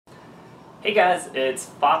Hey guys, it's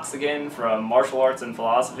Fox again from Martial Arts and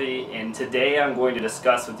Philosophy, and today I'm going to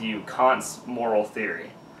discuss with you Kant's moral theory.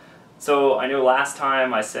 So I know last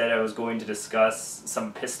time I said I was going to discuss some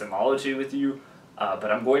epistemology with you,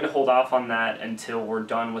 but I'm going to hold off on that until we're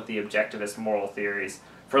done with the objectivist moral theories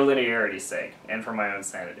for linearity's sake and for my own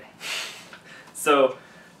sanity. So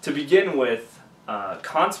to begin with,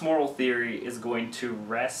 Kant's moral theory is going to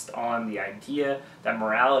rest on the idea that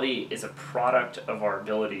morality is a product of our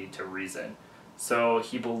ability to reason. So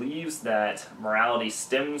he believes that morality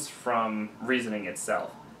stems from reasoning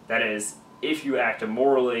itself. That is, if you act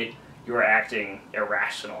immorally, you are acting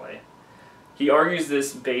irrationally. He argues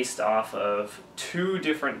this based off of two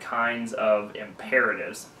different kinds of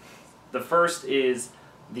imperatives. The first is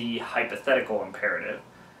the hypothetical imperative.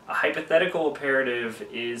 A hypothetical imperative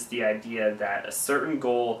is the idea that a certain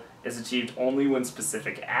goal is achieved only when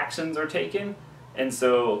specific actions are taken, and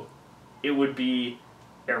so it would be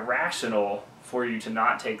irrational for you to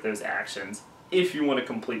not take those actions if you want to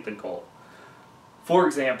complete the goal. For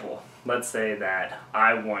example, let's say that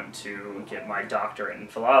I want to get my doctorate in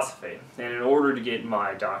philosophy, and in order to get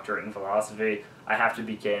my doctorate in philosophy, I have to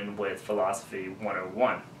begin with Philosophy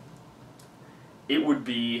 101. It would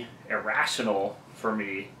be irrational for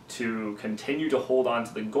me to continue to hold on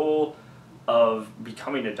to the goal of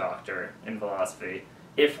becoming a doctor in philosophy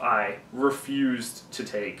if I refused to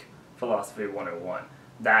take Philosophy 101.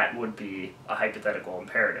 That would be a hypothetical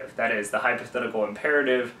imperative. That is, the hypothetical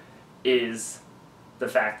imperative is the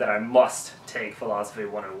fact that I must take Philosophy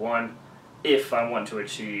 101 if I want to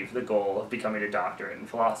achieve the goal of becoming a doctorate in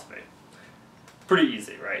philosophy. Pretty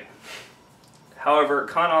easy, right? However,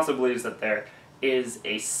 Kant also believes that there is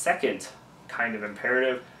a second kind of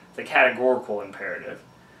imperative, the categorical imperative.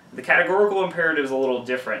 The categorical imperative is a little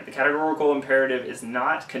different. The categorical imperative is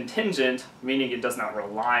not contingent, meaning it does not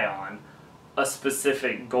rely on a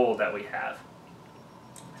specific goal that we have.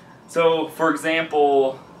 So, for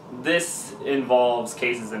example, this involves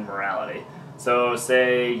cases in morality. So,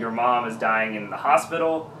 say your mom is dying in the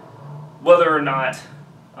hospital, whether or not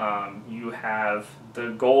you have the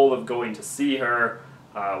goal of going to see her,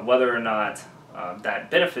 whether or not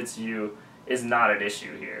that benefits you is not an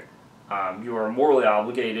issue here. You are morally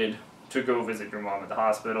obligated to go visit your mom at the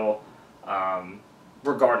hospital,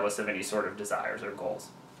 regardless of any sort of desires or goals.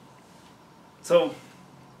 So,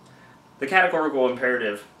 the categorical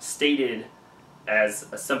imperative, stated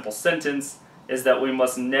as a simple sentence, is that we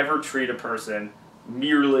must never treat a person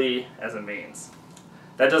merely as a means.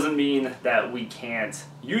 That doesn't mean that we can't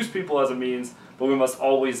use people as a means, but we must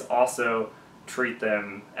always also treat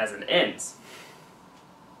them as an ends.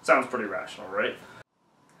 Sounds pretty rational, right?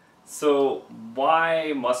 So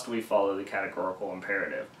why must we follow the categorical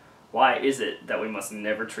imperative? Why is it that we must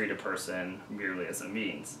never treat a person merely as a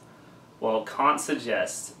means? Well, Kant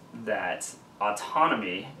suggests that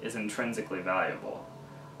autonomy is intrinsically valuable.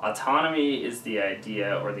 Autonomy is the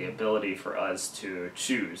idea or the ability for us to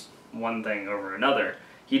choose one thing over another.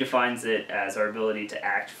 He defines it as our ability to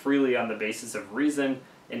act freely on the basis of reason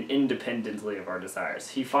and independently of our desires.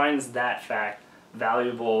 He finds that fact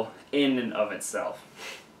valuable in and of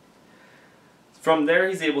itself. From there,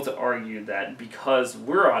 he's able to argue that because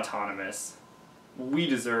we're autonomous, we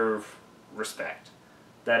deserve respect.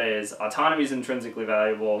 That is, autonomy is intrinsically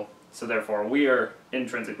valuable, so therefore we are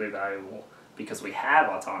intrinsically valuable because we have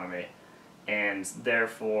autonomy, and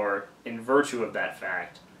therefore, in virtue of that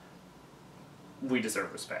fact, we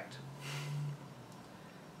deserve respect.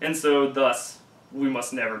 And so, thus, we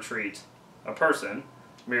must never treat a person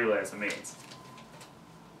merely as a means.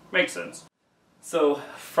 Makes sense. So,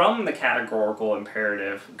 from the categorical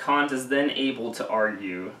imperative, Kant is then able to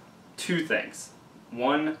argue two things.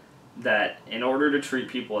 One, that in order to treat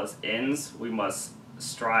people as ends, we must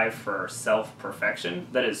strive for self-perfection,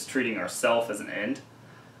 that is, treating ourselves as an end.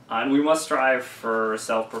 And we must strive for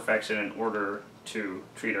self-perfection in order to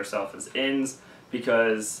treat ourselves as ends,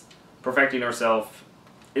 because perfecting ourselves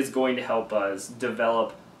is going to help us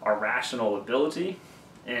develop our rational ability,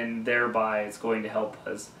 and thereby it's going to help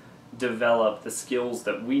us develop the skills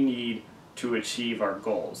that we need to achieve our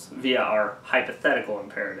goals via our hypothetical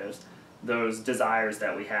imperatives, those desires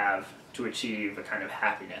that we have to achieve a kind of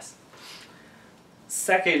happiness.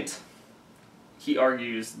 Second, he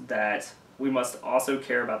argues that we must also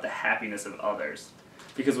care about the happiness of others,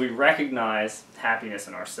 because we recognize happiness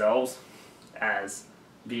in ourselves as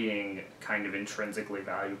being a kind of intrinsically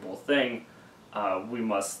valuable thing. We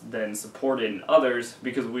must then support it in others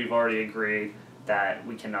because we've already agreed that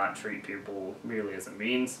we cannot treat people merely as a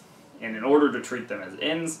means, and in order to treat them as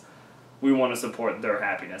ends, we want to support their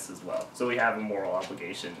happiness as well. So we have a moral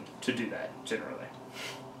obligation to do that, generally.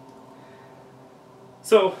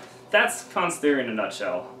 So that's Kant's theory in a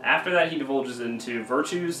nutshell. After that, he divulges into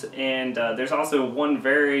virtues, and there's also one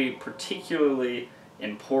very particularly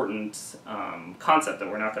important concept that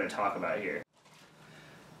we're not going to talk about here.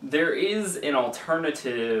 There is an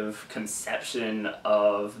alternative conception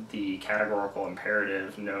of the categorical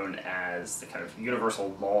imperative known as the kind of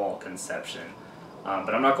universal law conception,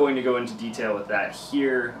 but I'm not going to go into detail with that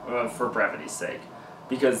here for brevity's sake,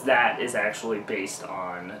 because that is actually based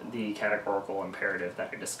on the categorical imperative that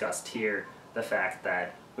I discussed here, the fact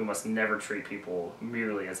that we must never treat people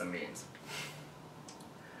merely as a means.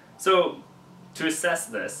 So, to assess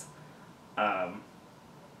this,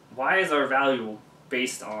 why is our value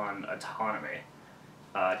based on autonomy?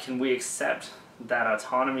 Can we accept that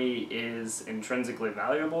autonomy is intrinsically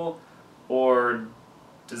valuable, or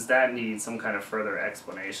does that need some kind of further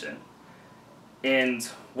explanation? And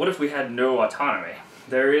what if we had no autonomy?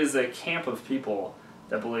 There is a camp of people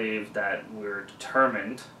that believe that we're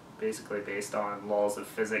determined, basically based on laws of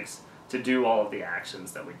physics, to do all of the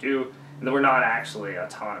actions that we do, and that we're not actually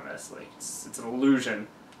autonomous. Like, it's an illusion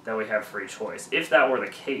that we have free choice. If that were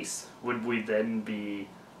the case, would we then be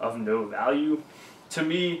of no value? To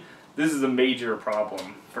me, this is a major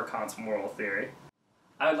problem for Kant's moral theory.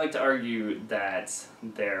 I would like to argue that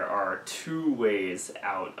there are two ways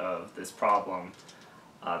out of this problem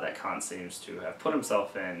that Kant seems to have put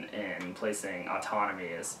himself in placing autonomy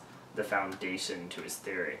as the foundation to his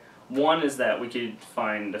theory. One is that we could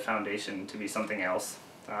find the foundation to be something else,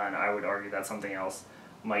 and I would argue that something else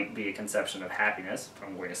might be a conception of happiness, but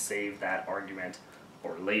I'm going to save that argument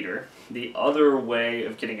for later. The other way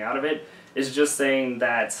of getting out of it is just saying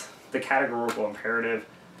that the categorical imperative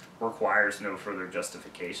requires no further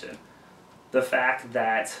justification. The fact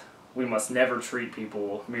that we must never treat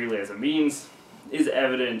people merely as a means is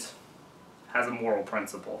evident as a moral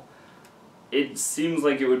principle. It seems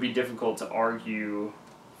like it would be difficult to argue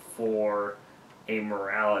for a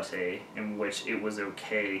morality in which it was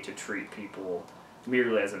okay to treat people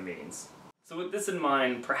merely as a means. So with this in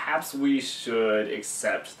mind, perhaps we should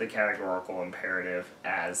accept the categorical imperative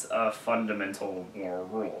as a fundamental moral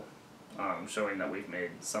rule, showing that we've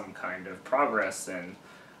made some kind of progress in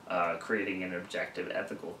creating an objective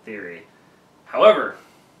ethical theory. However,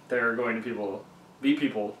 there are going to be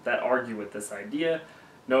people that argue with this idea,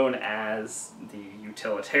 known as the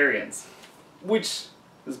utilitarians, which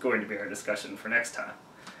is going to be our discussion for next time.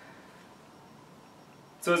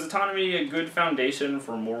 So is autonomy a good foundation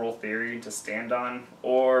for moral theory to stand on?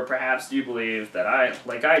 Or perhaps do you believe that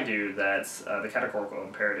like I do, that the categorical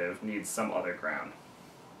imperative needs some other ground?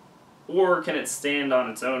 Or can it stand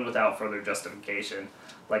on its own without further justification,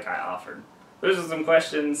 like I offered? Those are some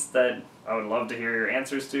questions that I would love to hear your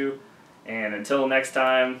answers to. And until next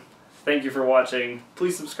time, thank you for watching.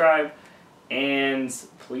 Please subscribe, and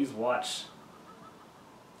please watch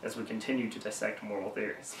as we continue to dissect moral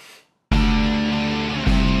theories.